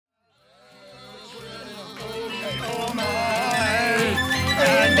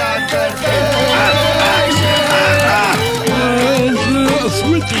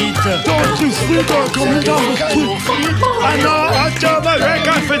Sweetie, don't you sleep or come down with quick. I know until the very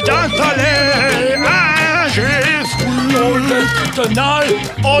confidentially. She's sweet tonight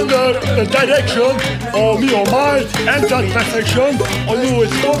under the direction of me or mine and that perfection. I know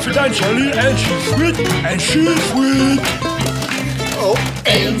it's confidentially and she's sweet and she's sweet. Oh,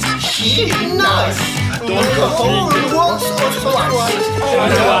 and she's nice. The whole world's twice. I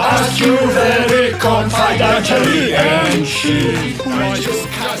ask you very confidentially, and she just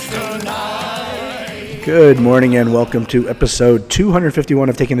cast an eye. Good morning and welcome to episode 251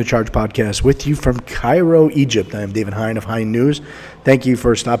 of Taking the Charge podcast with you from Cairo, Egypt. I am David Hein of Hein News. Thank you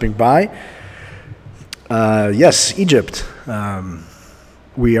for stopping by. Yes, Egypt. I'm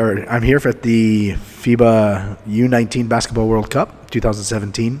here for the FIBA U19 Basketball World Cup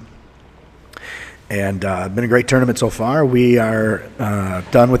 2017. And been a great tournament so far. We are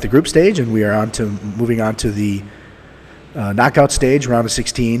done with the group stage, and we are moving on to the knockout stage, round of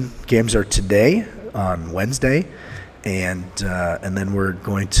 16. Games are today on Wednesday, and then we're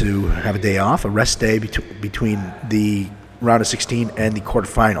going to have a day off, a rest day between the round of 16 and the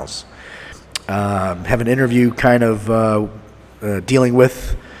quarterfinals. Have an interview kind of dealing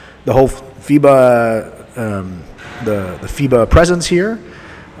with the whole FIBA, the FIBA presence here.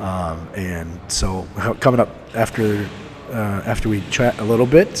 And so coming up after we chat a little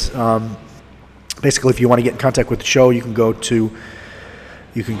bit, basically if you want to get in contact with the show, you can go to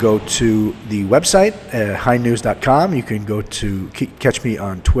the website at HeinNews.com. You can go to catch me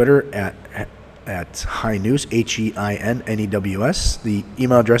on Twitter at HeinNews, HeinNews. The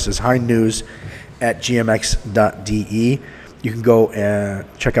email address is HeinNews@gmx.de. You can go and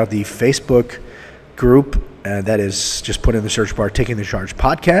check out the Facebook group. That is, just put in the search bar, Taking the Charge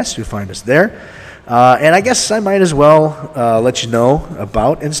podcast. You'll find us there. And I guess I might as well let you know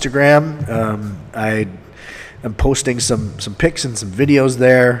about Instagram. I am posting some pics and some videos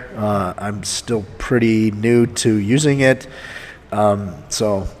there. I'm still pretty new to using it.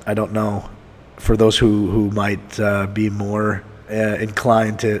 So I don't know, for those who might be more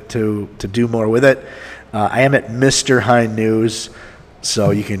inclined to do more with it. I am at Mr. Hein News,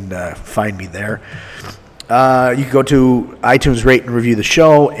 so you can find me there. You can go to iTunes, rate and review the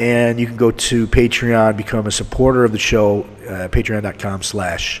show, and you can go to Patreon, become a supporter of the show,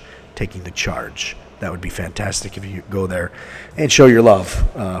 patreon.com/takingthecharge. That would be fantastic if you go there and show your love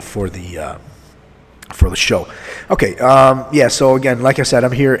for the show. Okay, so again, like I said,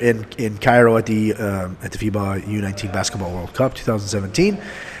 I'm here in Cairo at the FIBA U19 Basketball World Cup 2017.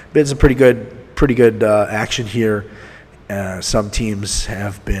 Been some pretty good action here. Some teams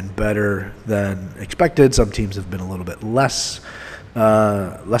have been better than expected. Some teams have been a little bit less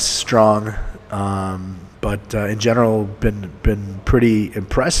strong, but in general, been pretty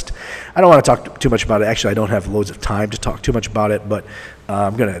impressed. I don't want to talk too much about it. Actually, I don't have loads of time to talk too much about it, but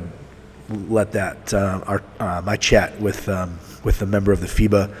I'm gonna let that my chat with the member of the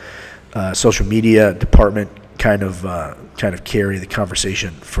FIBA social media department kind of carry the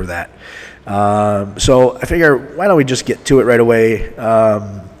conversation for that. So I figure, why don't we just get to it right away?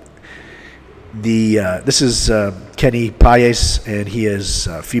 This is Kenny Paez, and he is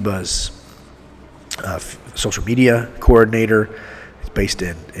FIBA's social media coordinator. He's based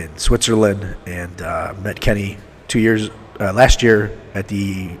in Switzerland, and met Kenny last year at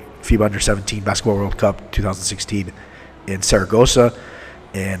the FIBA Under-17 Basketball World Cup 2016 in Saragossa,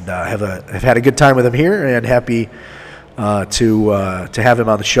 and have had a good time with him here, and happy to have him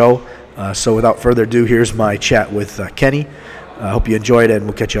on the show. So without further ado, here's my chat with Kenny. I hope you enjoyed it, and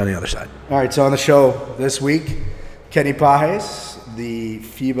we'll catch you on the other side. All right, so on the show this week, Kenny Paez, the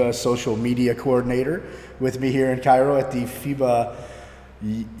FIBA social media coordinator, with me here in Cairo at the FIBA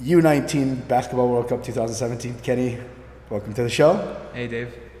U19 Basketball World Cup 2017. Kenny, welcome to the show. Hey,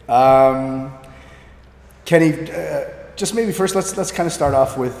 Dave. Kenny, just maybe first, let's kind of start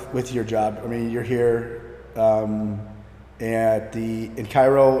off with your job. I mean, you're here in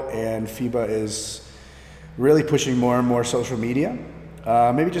Cairo, and FIBA is really pushing more and more social media.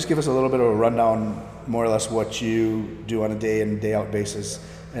 Maybe just give us a little bit of a rundown, more or less, what you do on a day in, day out basis,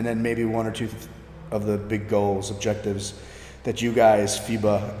 and then maybe one or two of the big goals, objectives that you guys,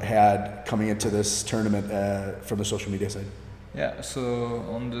 FIBA, had coming into this tournament from the social media side. Yeah, so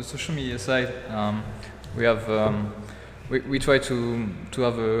on the social media side, we have we try to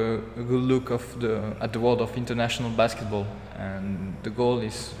have a good look at the world of international basketball, and the goal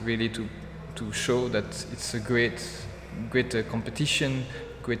is really to show that it's a great competition,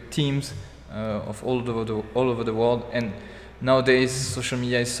 great teams of all over the world. And nowadays, social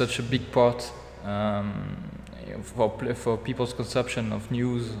media is such a big part. for people's consumption of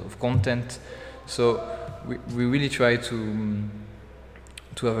news, of content. So we really try to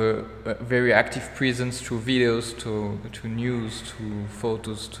have a very active presence through videos, to news, to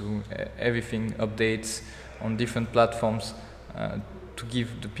photos, to everything, updates on different platforms, to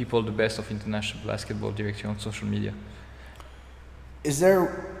give the people the best of international basketball directly on social media. Is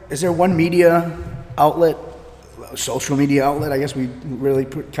there one media outlet, social media outlet, I guess we really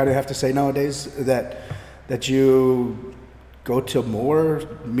kind of have to say nowadays, that you go to more?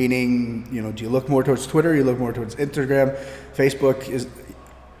 Meaning, do you look more towards Twitter? You look more towards Instagram, Facebook?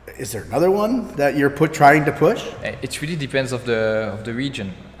 Is there another one that you're trying to push? It really depends of the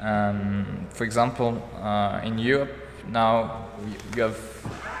region. For example, in Europe now we have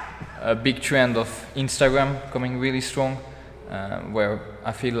a big trend of Instagram coming really strong, where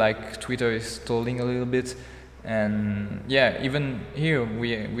I feel like Twitter is stalling a little bit. And yeah, even here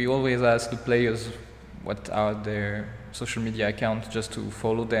we always ask the players what are their social media accounts, just to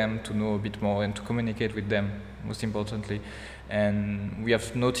follow them, to know a bit more and to communicate with them, most importantly. And we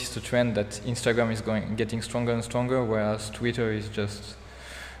have noticed a trend that Instagram is getting stronger and stronger, whereas Twitter is just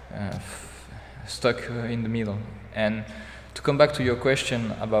stuck in the middle. And to come back to your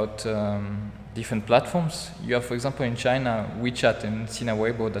question about different platforms, you have, for example, in China, WeChat and Sina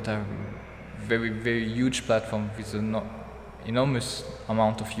Weibo that are very, very huge platform with an enormous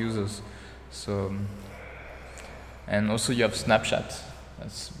amount of users. So, and also you have Snapchat.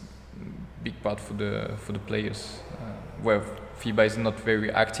 That's a big part for the players, where FIBA is not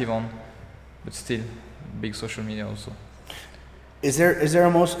very active on, but still big social media also. Is there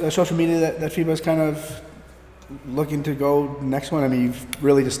a social media that FIBA is kind of looking to go next one? I mean, you've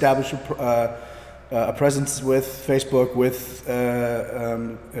really established a presence with Facebook, with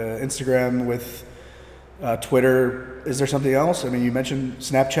Instagram, with Twitter. Is there something else? I mean, you mentioned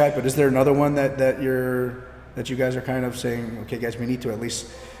Snapchat, but is there another one that you guys are kind of saying, okay, guys, we need to at least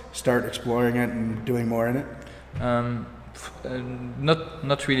start exploring it and doing more in it?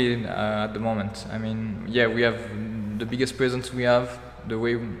 Not really at the moment. I mean, yeah, we have the biggest presence we have.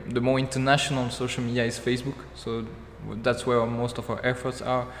 The more international social media is Facebook, so that's where most of our efforts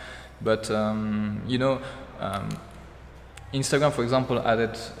are. But Instagram, for example,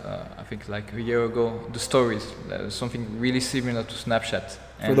 added I think like a year ago the stories, something really similar to Snapchat.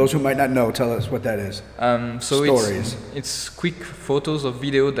 For those who might not know, tell us what that is. So stories. It's quick photos of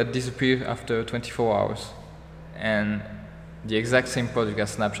video that disappear after 24 hours, and the exact same project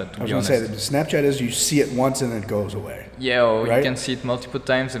as Snapchat, to be honest. I was going to say, Snapchat is you see it once and it goes away. Yeah, or right? You can see it multiple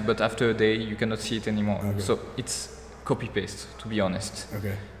times, but after a day you cannot see it anymore. Okay. So it's copy-paste, to be honest.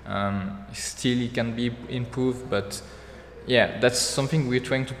 Okay. Still it can be improved, but yeah, that's something we're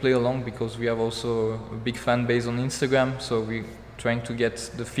trying to play along, because we have also a big fan base on Instagram, so we're trying to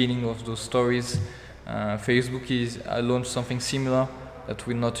get the feeling of those stories. Facebook launched something similar that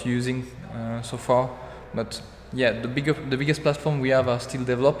we're not using so far, but yeah, the biggest platform we have are still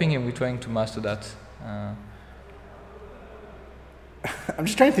developing, and we're trying to master that. I'm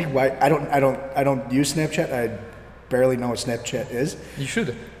just trying to think why I don't use Snapchat. I barely know what Snapchat is. You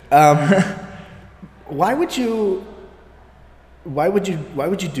should. Why would you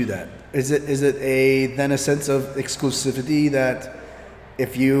do that? Is it then a sense of exclusivity that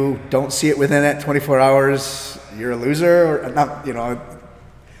if you don't see it within that 24 hours, you're a loser, or not?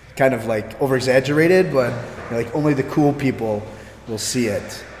 Kind of like over exaggerated, but like only the cool people will see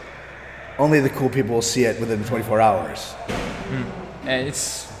it. Only the cool people will see it within 24 hours.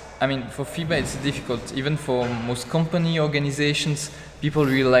 For FIBA it's difficult. Even for most company organizations, people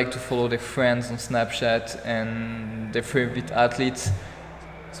really like to follow their friends on Snapchat and their favorite athletes.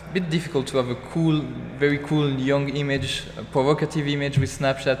 It's a bit difficult to have a very cool young image, a provocative image with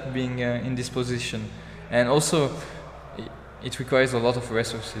Snapchat being in this position. And also, it requires a lot of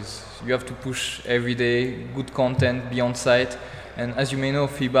resources. You have to push every day, good content, be on site. And as you may know,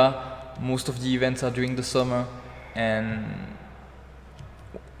 FIBA, most of the events are during the summer. And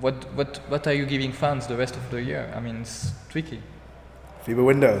what are you giving fans the rest of the year? I mean, it's tricky. FIBA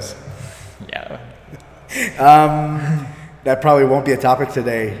Windows. Yeah. That probably won't be a topic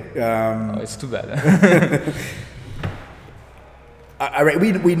today. It's too bad.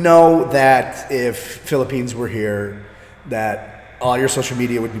 We know that if Philippines were here, that all your social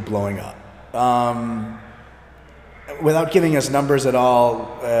media would be blowing up. Without giving us numbers at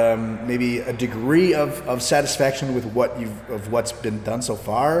all, maybe a degree of satisfaction with what's been done so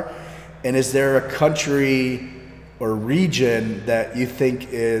far, and is there a country or region that you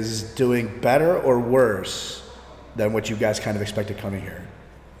think is doing better or worse than what you guys kind of expected coming here?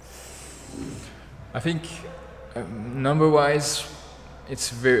 I think number-wise,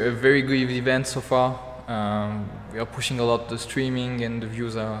 it's a very good event so far. We are pushing a lot the streaming, and the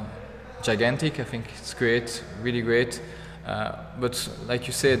views are gigantic. I think it's great, really great. But like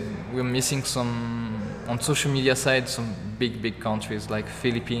you said, we're missing some, on social media side, some big countries like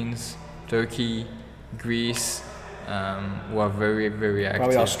Philippines, Turkey, Greece, who are very active.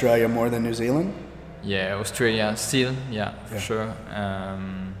 Probably Australia more than New Zealand. Yeah, Australia still, for sure.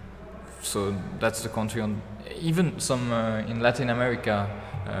 So that's the country on. Even some in Latin America,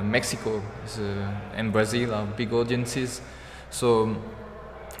 Mexico and Brazil are big audiences. So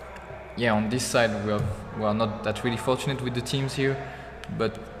yeah, on this side we are not that really fortunate with the teams here,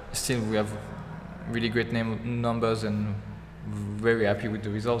 but still we have really great numbers and very happy with the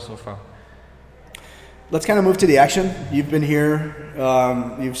results so far. Let's kind of move to the action. You've been here.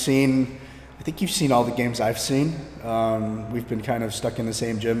 I think you've seen all the games I've seen. We've been kind of stuck in the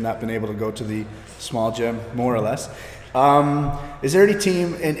same gym, not been able to go to the small gym, more or less. Is there any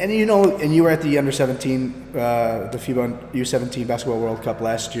team, and you were at the under-17, the FIBA U17 Basketball World Cup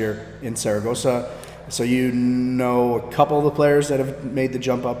last year in Saragossa, so you know a couple of the players that have made the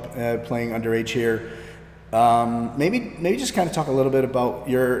jump up playing underage here. Maybe just kind of talk a little bit about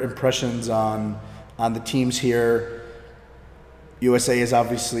your impressions on the teams here. USA is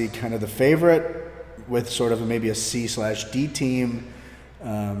obviously kind of the favorite with sort of maybe a C/D team.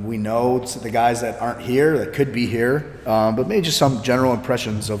 We know the guys that aren't here, that could be here, but maybe just some general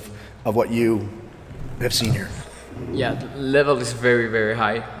impressions of what you have seen here. Yeah, the level is very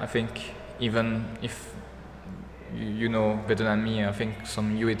high. I think even if you know better than me, I think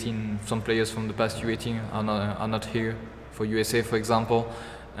some some players from the past U18 are not here for USA, for example.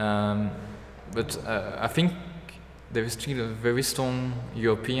 But I think there is still a very strong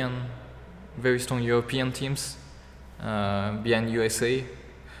European teams behind USA.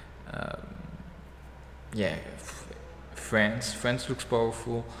 France looks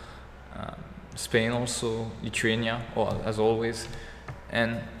powerful. Spain also, Lithuania, as always.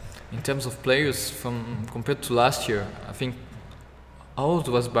 And in terms of players, compared to last year, I think how old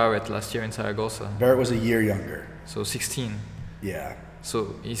was Barrett last year in Saragossa? Barrett was a year younger. So 16. Yeah.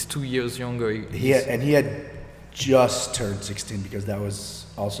 So he's 2 years younger. He had just turned 16 because that was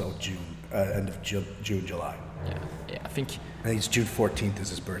also end of June, July. Yeah, I think it's June 14th is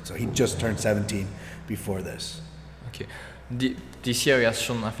his birth, so he just turned 17 before this. Okay. This year he has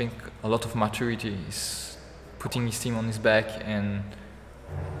shown, I think, a lot of maturity. He's putting his team on his back, and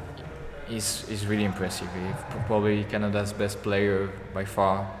he's really impressive. He's probably Canada's best player by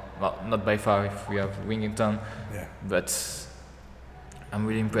far. Well, not by far if we have Wingington, but I'm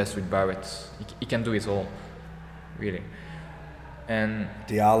really impressed with Barrett. He can do it all, really. And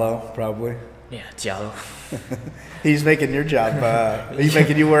Diallo, probably. Yeah, Diallo. He's making your job. He's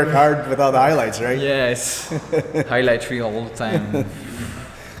making you work hard with all the highlights, right? Yeah, it's highlight reel all the time.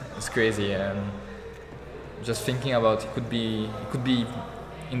 It's crazy. And just thinking about it could be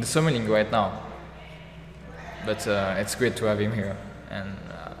in the Summer League right now. But it's great to have him here, and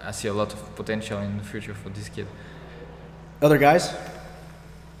I see a lot of potential in the future for this kid. Other guys?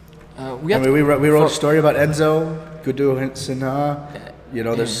 We wrote a story about Enzo Gudu Sinha.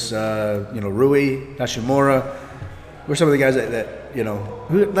 There's Rui Hashimura. Who are some of the guys that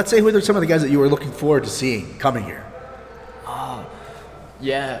let's say who are some of the guys that you were looking forward to seeing coming here?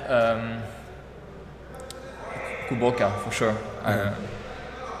 Kuboka for sure.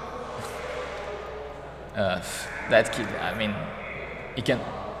 That kid, I mean, he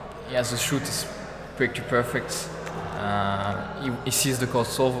has a shoot is pretty perfect. He sees the court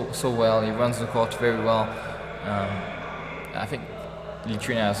so well. He runs the court very well. I think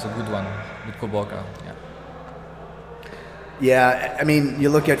Lithuania has a good one with Kuboka. Yeah, I mean, you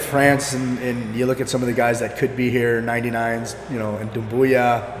look at France and you look at some of the guys that could be here, 99s, and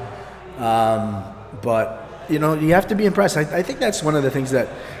Dumbuya. But you have to be impressed. I think that's one of the things that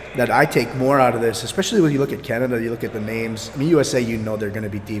I take more out of this, especially when you look at Canada, you look at the names. I mean, USA, they're going to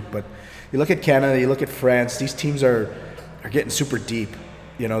be deep, but you look at Canada, you look at France. These teams are getting super deep.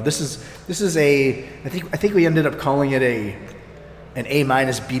 This is I think we ended up calling it an A-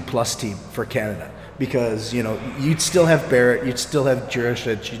 B+ team for Canada because you'd still have Barrett, you'd still have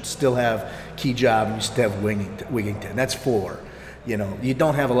Jurisic, you'd still have Keyjob, and you still have Wigington. That's 4. You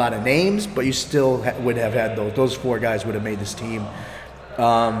don't have a lot of names, but you still would have had those 4 guys would have made this team.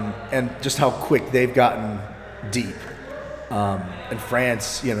 And just how quick they've gotten deep. In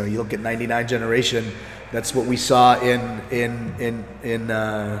France, you look at 99 generation. That's what we saw in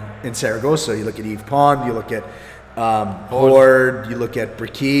Saragossa. You look at Yves Pond. You look at Horde. You look at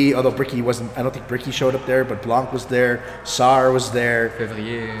Bricky. Although Bricky wasn't, I don't think Bricky showed up there, but Blanc was there. Sarr was there.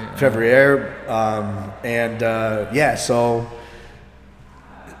 Fevrier. So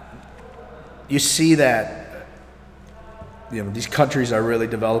you see that these countries are really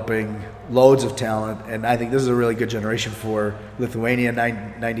developing loads of talent, and I think this is a really good generation for Lithuania.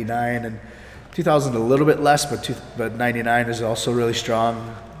 99 and 2000 a little bit less, but 99 is also really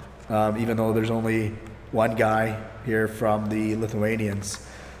strong, even though there's only one guy here from the Lithuanians.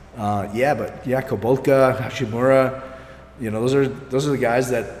 Kobolka, Hashimura, those are the guys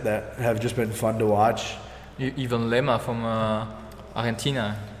that have just been fun to watch. Even Lema from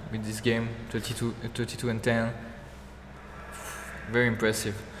Argentina with this game, 32 and 10. Very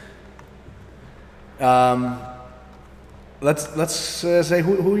impressive. Let's say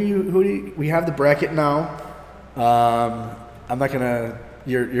who do you, we have the bracket now. I'm not gonna.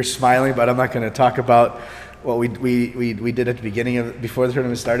 You're smiling, but I'm not gonna talk about what we did at the beginning before the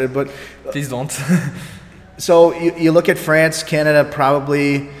tournament started. But please don't. So you look at France, Canada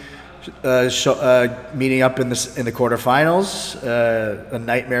probably meeting up in the quarterfinals. A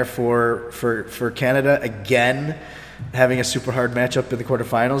nightmare for Canada again, having a super hard matchup in the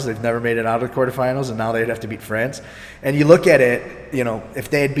quarterfinals. They've never made it out of the quarterfinals, and now they'd have to beat France. And you look at it,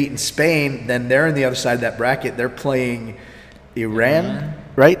 if they had beaten Spain, then they're on the other side of that bracket. They're playing Iran,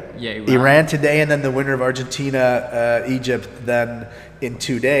 right? Yeah, Iran today, and then the winner of Argentina, Egypt, then in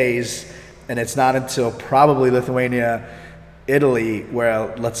 2 days. And it's not until probably Lithuania, Italy,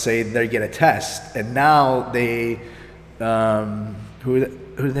 where let's say they get a test. And now they, who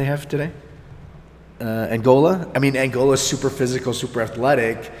do they have today? Angola. I mean, Angola is super physical, super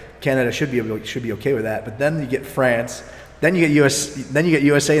athletic. Canada should be okay with that. But then you get France, then you get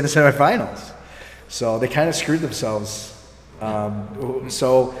USA in the semifinals. So they kind of screwed themselves.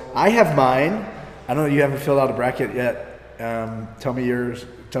 So I have mine. I don't know. You haven't filled out a bracket yet. Tell me yours.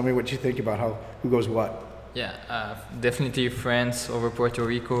 Tell me what you think about who goes what. Yeah, definitely France over Puerto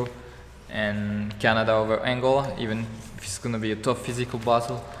Rico, and Canada over Angola. Even if it's gonna be a tough physical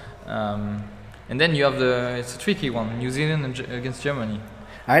battle. And then you have it's a tricky one, New Zealand against Germany.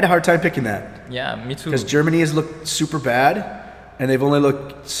 I had a hard time picking that. Yeah, me too. Because Germany has looked super bad, and they've only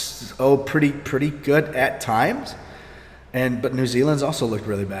looked pretty good at times. But New Zealand's also looked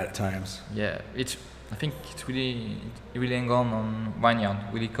really bad at times. Yeah, I think it's really hang on Wynyard.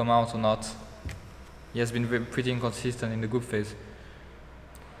 Will he come out or not? He has been pretty inconsistent in the group phase.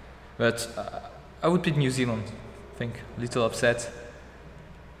 But I would pick New Zealand. I think little upset.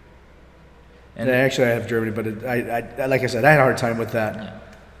 And actually, I have Germany, but I like I said, I had a hard time with that. Yeah.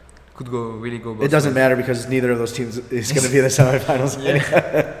 Could really go. It doesn't matter because neither of those teams is going to be in the semifinals.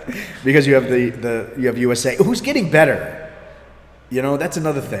 Because you have USA, who's getting better. That's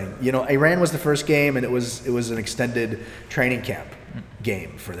another thing. Iran was the first game, and it was an extended training camp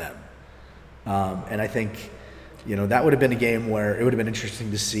game for them. And I think, that would have been a game where it would have been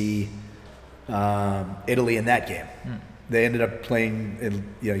interesting to see Italy in that game. They ended up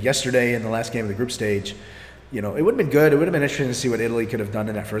playing, yesterday in the last game of the group stage. It would have been good. It would have been interesting to see what Italy could have done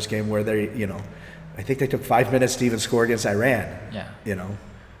in that first game where they, I think they took 5 minutes to even score against Iran. Yeah.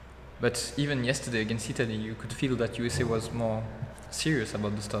 But even yesterday against Italy, you could feel that USA was more serious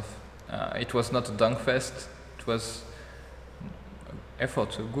about the stuff. It was not a dunk fest. It was a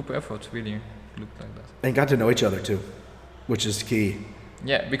group effort, really looked like that. And got to know each other too, which is key.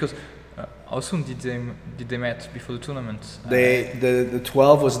 Yeah, because how soon did they met before the tournament? The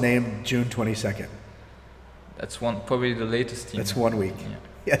 12 was named June 22nd. That's probably the latest team. That's 1 week.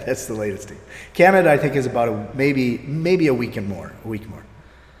 Yeah, that's the latest team. Canada, I think, is about maybe a week more.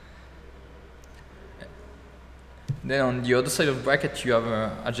 Then on the other side of the bracket, you have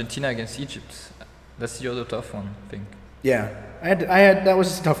Argentina against Egypt. That's the other tough one, I think. Yeah, I had that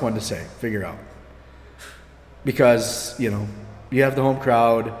was a tough one to figure out. Because, you have the home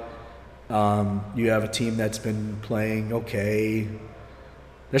crowd, you have a team that's been playing okay.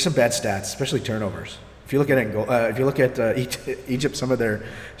 There's some bad stats, especially turnovers. If you look at Egypt, some of their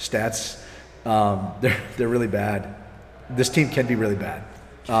stats, they're really bad. This team can be really bad.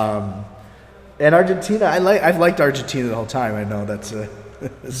 And Argentina, I've liked Argentina the whole time. I know that's a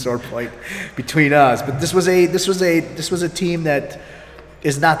sore point between us, but this was a team that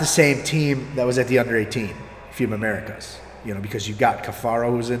is not the same team that was at the under-18 FIBA Americas. Because you got Cafaro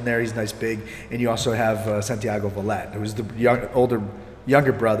who's in there, he's nice big, and you also have Santiago Valette, who's the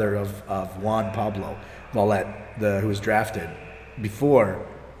younger brother of Juan Pablo Valette, who was drafted before,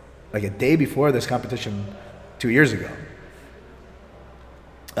 like a day before this competition 2 years ago.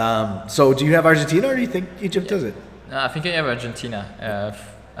 So do you have Argentina, or do you think Egypt does it? No, I think I have Argentina.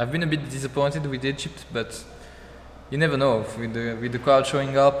 I've been a bit disappointed with Egypt, but you never know. With the crowd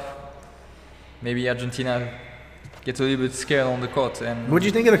showing up, maybe Argentina gets a little bit scared on the court. And what do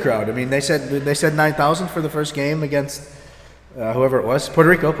you think of the crowd? I mean, they said 9,000 for the first game against whoever it was, Puerto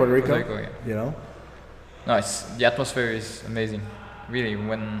Rico. Puerto Rico, yeah. You know, No, the atmosphere is amazing. Really,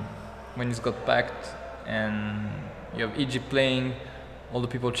 when it's got packed and you have Egypt playing, all the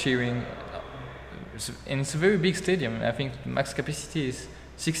people cheering, and it's a very big stadium. I think the max capacity is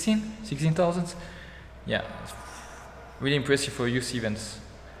 16,000. Yeah, it's really impressive for youth events.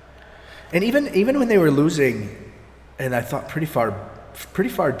 and even when they were losing, and I thought pretty far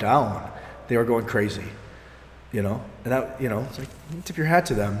down, they were going crazy. You know, and that, you know, it's like, you tip your hat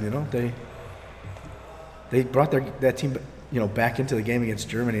to them. You know, they brought that team, you know, back into the game against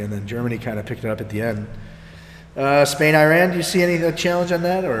Germany, and then Germany kind of picked it up at the end. Spain, Iran. Do you see any challenge on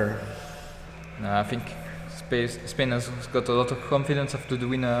that, or? No, I think Spain has got a lot of confidence after the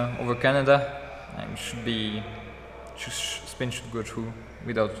win over Canada, and Spain should go through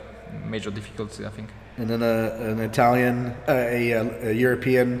without major difficulty, I think. And then an Italian, a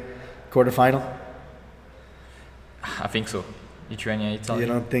European quarterfinal. I think so. Lithuania, Italy. You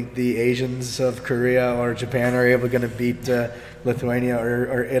don't think the Asians of Korea or Japan are going to beat Lithuania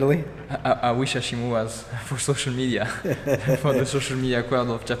or Italy? I wish Hashimu was for social media, for the social media crowd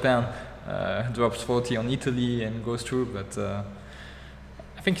of Japan. Drops 40 on Italy and goes through, but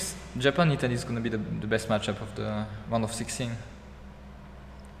I think Japan-Italy is going to be the best matchup of the round of 16.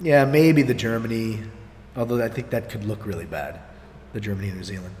 Yeah, maybe the Germany, although I think that could look really bad, the Germany and New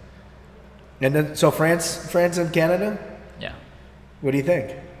Zealand. And then, so France and Canada? Yeah. What do you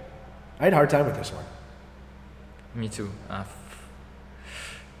think? I had a hard time with this one. Me too. I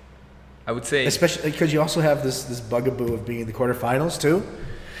would say... Especially because you also have this bugaboo of being in the quarterfinals, too.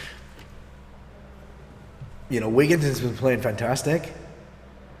 You know, Wiggins has been playing fantastic.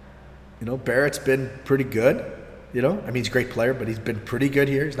 You know, Barrett's been pretty good. You know, I mean, he's a great player, but he's been pretty good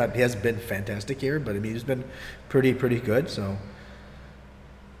here. He hasn't been fantastic here, but I mean, he's been pretty good. So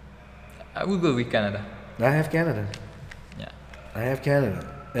I would go with Canada. I have Canada. Yeah. I have Canada,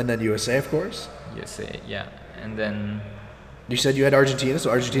 and then USA, of course. USA, yeah, and then you said you had Argentina, so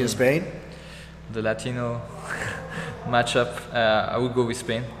Argentina, Spain. The Latino matchup, I would go with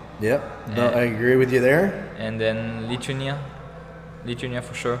Spain. Yep. No, I agree with you there. And then Lithuania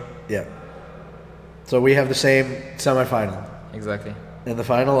for sure. Yeah. So we have the same semifinal. Exactly. In the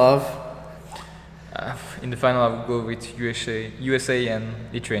final of? In the final, I would go with USA and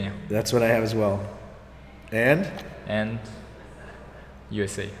Lithuania. That's what I have as well. And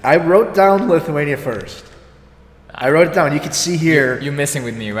USA. I wrote down Lithuania first. I wrote it down. You can see here. You're messing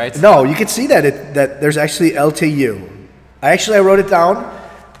with me, right? No, you can see that that there's actually LTU. I wrote it down,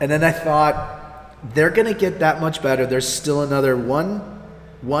 and then I thought they're gonna get that much better. There's still another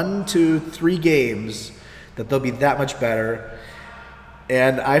 1, 2, 3 games that they'll be that much better.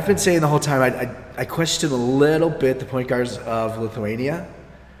 And I've been saying the whole time, I question a little bit the point guards of Lithuania,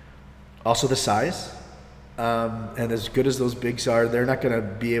 also the size. And as good as those bigs are, they're not going to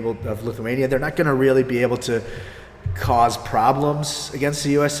be able, of Lithuania, they're not going to really be able to cause problems against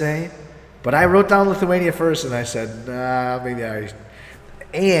the USA. But I wrote down Lithuania first, and I said, maybe I...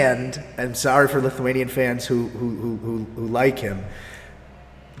 And I'm sorry for Lithuanian fans who like him.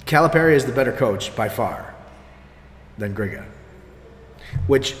 Calipari is the better coach by far than Griga.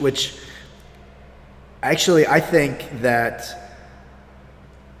 Which actually I think that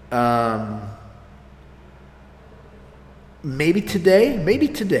maybe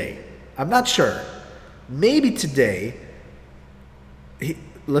today, I'm not sure. Maybe today,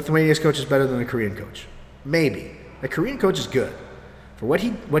 Lithuania's coach is better than the Korean coach. Maybe. The Korean coach is good for what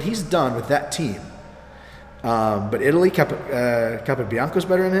he's done with that team. But Italy, Capobianco is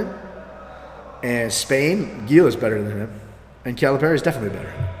better than him. And Spain, Gil is better than him. And Calipari is definitely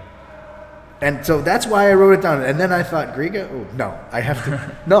better. And so that's why I wrote it down. And then I thought, Griga? Oh, no, I have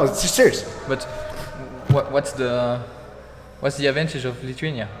to. No, it's just serious. But what's the advantage of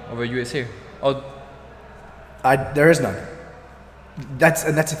Lithuania over USA? Or there is none. That's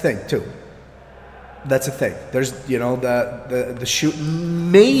a thing too. That's a thing. There's the shoot,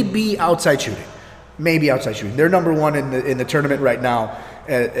 maybe outside shooting. They're number one in the tournament right now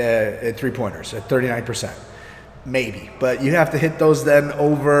at 3-pointers at 39%. Maybe, but you have to hit those then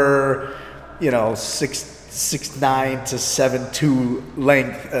over 6'9" to 7'2"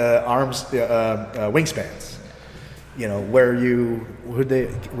 length arms wingspans.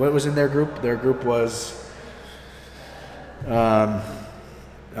 What was in their group? Their group was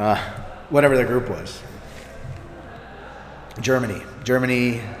whatever their group was. Germany,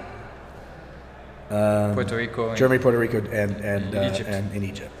 Puerto Rico, and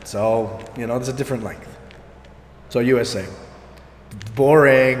Egypt. So there's a different length. So USA,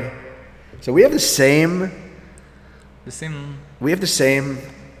 boring. So we have the same. We have the same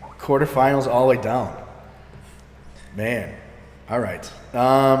quarterfinals all the way down. Man, All right.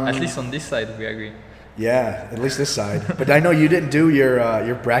 At least on this side, we agree. Yeah, at least this side. But I know you didn't do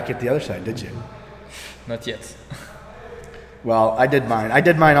your bracket the other side, did you? Not yet. Well, I did mine. I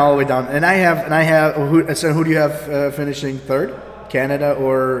did mine all the way down, and I have. So who do you have finishing third? Canada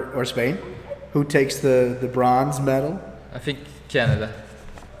or Spain? Who takes the bronze medal? I think Canada.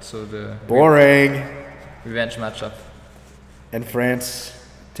 So the Boring. revenge matchup. And France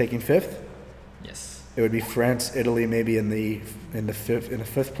taking fifth. Yes. It would be France, Italy, maybe in the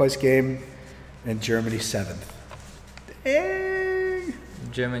fifth place game, and Germany seventh. Dang.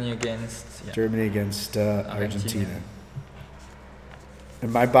 Germany against Germany against Argentina.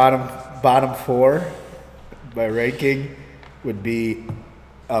 And my bottom four by ranking would be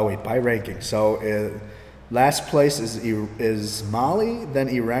by ranking. So last place is Mali, then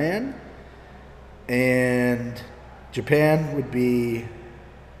Iran, and Japan would be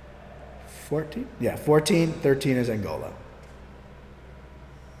 14. Yeah, 14. 13 is Angola.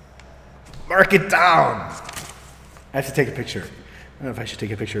 Mark it down. I have to take a picture. I don't know if I should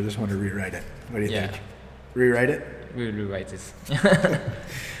take a picture of this one or rewrite it. What do you think? Rewrite it? We'll rewrite it.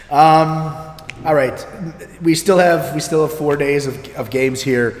 All right. We still have 4 days of games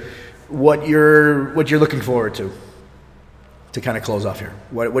here. What you're looking forward to kind of close off here?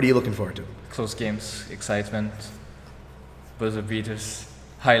 What are you looking forward to? Close games, excitement, buzzer beaters,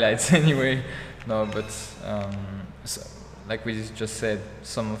 highlights anyway. No, but so, like we just said,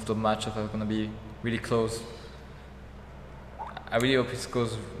 some of the matchups are gonna be really close. I really hope it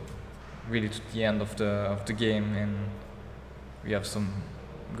goes really to the end of the game and we have some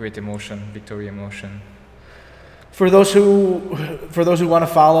great emotion, victory emotion. For those who want to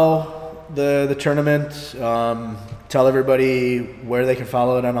follow the tournament, tell everybody where they can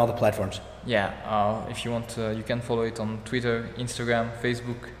follow it on all the platforms. Yeah, if you want, you can follow it on Twitter, Instagram,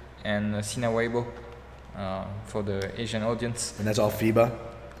 Facebook, and Sina Weibo for the Asian audience. And that's all FIBA?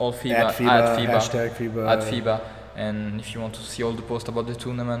 All FIBA, at FIBA, hashtag FIBA. At FIBA. And if you want to see all the posts about the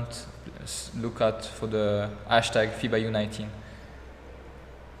tournament, look out for the hashtag FIBA U19.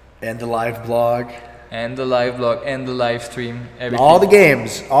 And the live blog. And the live blog and the live stream. Everything. All the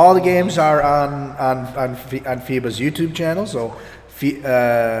games are on FIBA's YouTube channel. So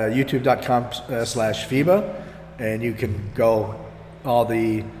youtube.com/FIBA, and you can go all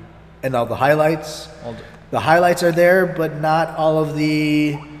the highlights. The highlights are there, but not all of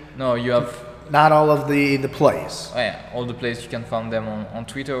the. No, you have. Not all of the plays. Oh yeah, all the plays you can find them on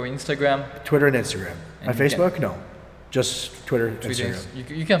Twitter or Instagram. Twitter and Instagram. On Facebook, no, just Twitter, Instagram.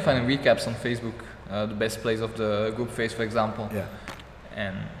 You can find recaps on Facebook, the best plays of the group phase, for example. Yeah.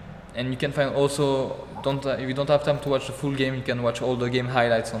 And you can find also if you don't have time to watch the full game, you can watch all the game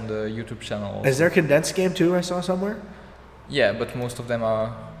highlights on the YouTube channel. Also. Is there a condensed game too? I saw somewhere. Yeah, but most of them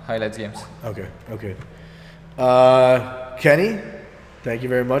are highlights games. Okay. Kenny, thank you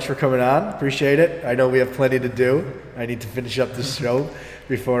very much for coming on. Appreciate it. I know we have plenty to do. I need to finish up this show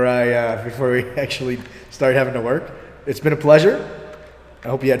before we actually start having to work. It's been a pleasure. I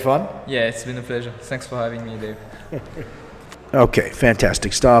hope you had fun. Yeah, it's been a pleasure. Thanks for having me, Dave. Okay,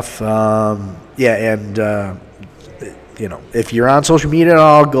 fantastic stuff. If you're on social media at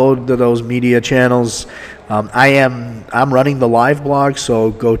all, go to those media channels. I'm running the live blog,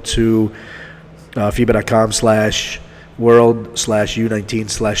 so go to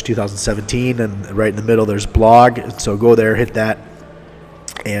FIBA.com/world/U19/2017, and right in the middle there's blog. So go there, hit that,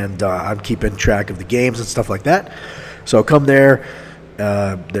 and I'm keeping track of the games and stuff like that. So come there.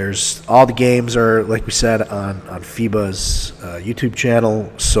 There's all the games are, like we said, on FIBA's YouTube channel.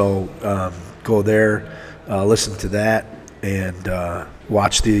 So go there, listen to that, and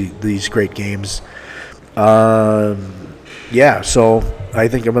watch these great games. So I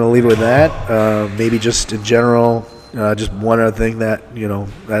think I'm going to leave it with that. Maybe just in general, just one other thing that I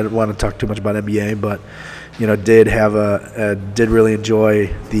don't want to talk too much about NBA, but did really enjoy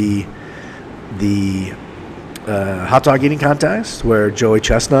the hot dog eating contest where Joey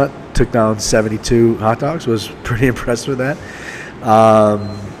Chestnut took down 72 hot dogs. Was pretty impressed with that.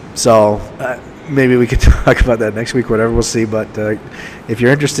 Maybe we could talk about that next week, whatever, we'll see. But if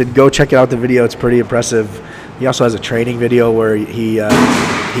you're interested, go check out the video. It's pretty impressive. He also has a training video where he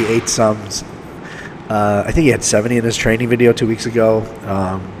ate some. I think he had 70 in his training video 2 weeks ago.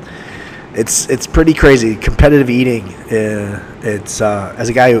 It's pretty crazy. Competitive eating. It's as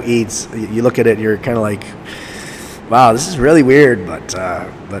a guy who eats, you look at it, and you're kind of like, wow, this is really weird. But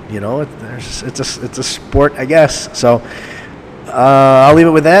it's a sport, I guess. So. I'll leave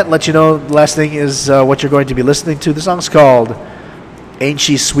it with that. Let you know the last thing is what you're going to be listening to. The song's called Ain't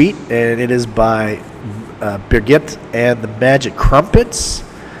She Sweet, and it is by Birgit and the Magic Crumpets.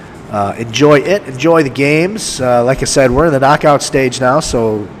 Enjoy it. Enjoy the games. Like I said, we're in the knockout stage now,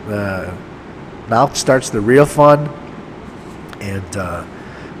 so now starts the real fun. And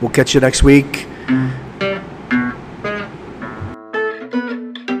we'll catch you next week.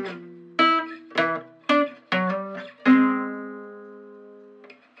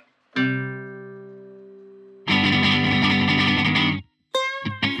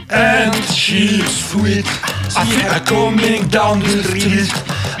 And she's sweet. I see her coming down the street.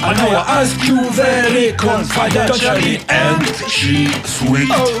 I know I ask you very confidentially. And she's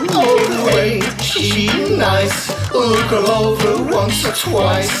sweet. Oh, wait, she nice. Look her over once or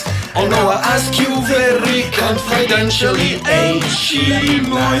twice. I know I ask you very confidentially. Ain't she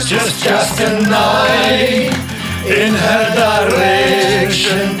nice? Just an eye in her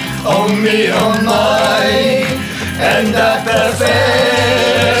direction. Oh me, oh my. And that perfection,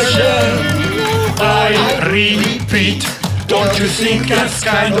 I repeat, don't you think that's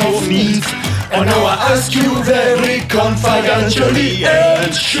kind of neat? Oh no, I ask you very confidentially,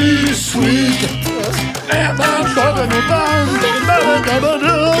 and she's sweet.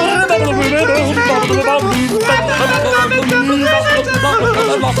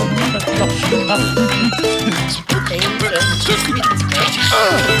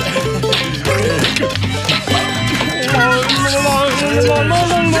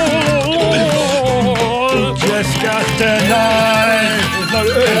 Just got an eye.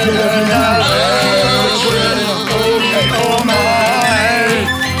 Oh my,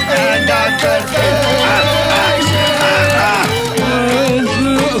 and that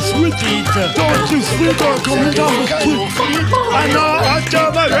sweetie, don't you sleep or come down the street. I know I tell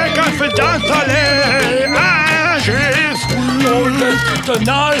my very confidentially. She's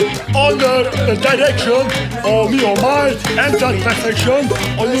tonight under the direction of me or mine and that perfection.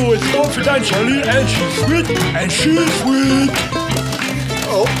 I know it's confidentially, and she's sweet, and she's sweet.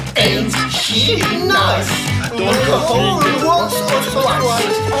 Oh, ain't she nice? Don't go home once or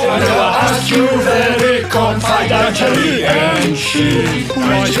twice. I know I ask you very confidentially, and she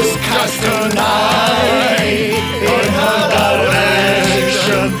might just cast an eye in her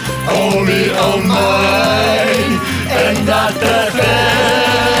direction. Oh me, oh mine, and that perfection.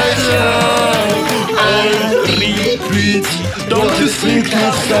 I repeat, don't you think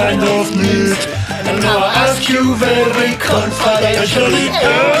that's kind of neat? And now I ask you very confidentially,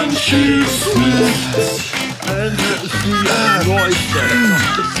 and she's sweet. And she's nice.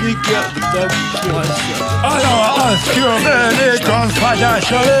 I know I ask you very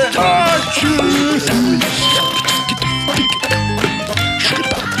confidentially, and she's sweet.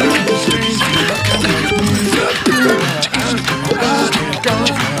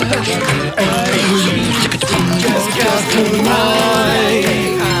 Just got to mind.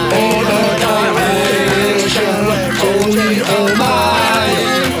 Oh the direction, only oh my,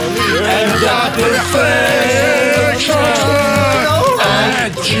 and that perfection,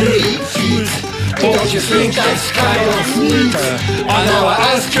 and cheap. Don't you think that's kind of neat? I know I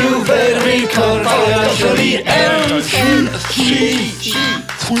ask you very confidentially, and she.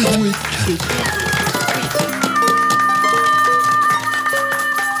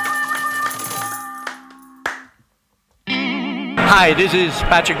 Hi, this is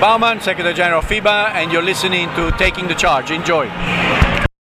Patrick Baumann, Secretary General of FIBA, and you're listening to Taking the Charge. Enjoy.